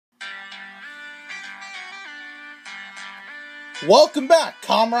Welcome back,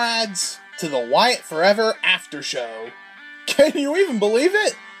 comrades, to the Wyatt Forever Aftershow. Can you even believe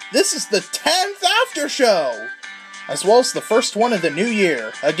it? This is the 10th Aftershow! As well as the first one of the new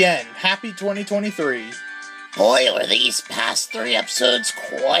year. Again, happy 2023. Boy, were these past 3 episodes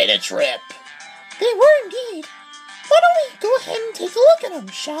quite a trip. They were indeed. Why don't we go ahead and take a look at them,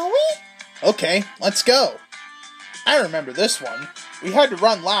 shall we? Okay, let's go. I remember this one. We had to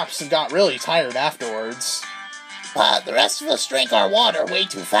run laps and got really tired afterwards. But the rest of us drank our water way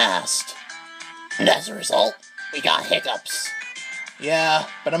too fast. And as a result, we got hiccups. Yeah,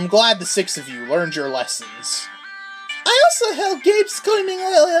 but I'm glad the 6 of you learned your lessons. I also held Gabe's screaming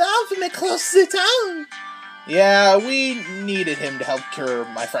little alphabet close to town. Yeah, we needed him to help cure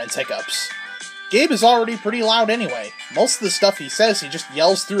my friend's hiccups. Gabe is already pretty loud anyway. Most of the stuff he says, he just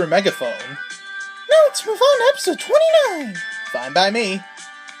yells through a megaphone. Now let's move on to episode 29. Fine by me.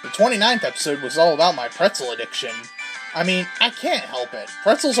 The 29th episode was all about my pretzel addiction. I mean, I can't help it.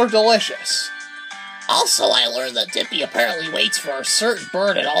 Pretzels are delicious. Also, I learned that Dippy apparently waits for a certain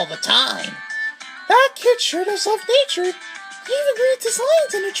bird at all the time. That kid sure does love nature. He even reads his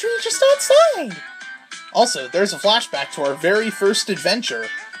lines in a tree just outside. Also, there's a flashback to our very first adventure,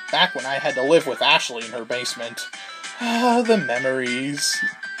 back when I had to live with Ashley in her basement. Ah, the memories.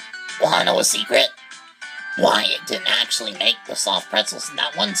 Wanna know a secret? Wyatt didn't actually make the soft pretzels in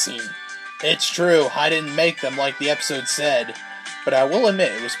that one scene. It's true, I didn't make them like the episode said, but I will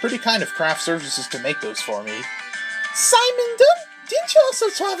admit it was pretty kind of craft services to make those for me. Simon, didn't you also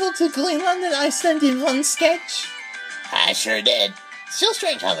travel to Greenland and Iceland in one sketch? I sure did. Still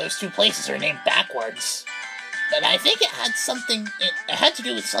strange how those 2 places are named backwards. But I think it had to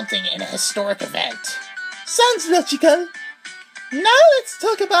do with something in a historic event. Sounds logical. Now let's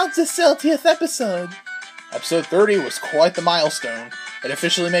talk about the 30th episode. Episode 30 was quite the milestone. It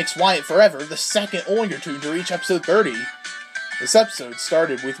officially makes Wyatt Forever the second Oyertoon to reach episode 30. This episode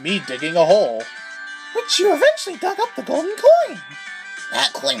started with me digging a hole. Which you eventually dug up the golden coin.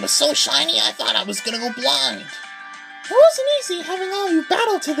 That coin was so shiny I thought I was gonna go blind. It wasn't easy having all you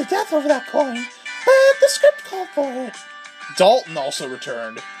battle to the death over that coin, but the script called for it. Dalton also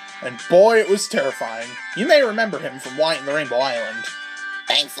returned, and boy, it was terrifying. You may remember him from Wyatt and the Rainbow Island.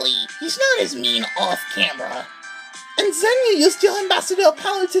 Thankfully, he's not as mean off camera. And then you used your ambassador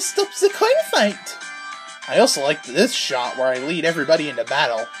power to stop the coin fight. I also liked this shot where I lead everybody into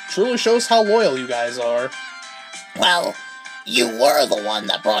battle. Truly shows how loyal you guys are. Well, you were the one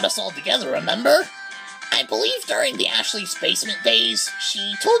that brought us all together, remember? I believe during the Ashley's basement days,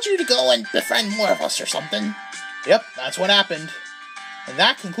 she told you to go and befriend more of us or something. Yep, that's what happened. And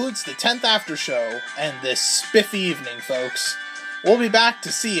that concludes the 10th Aftershow, and this spiffy evening, folks. We'll be back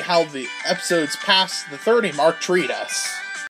to see how the episodes past the 30 mark treat us.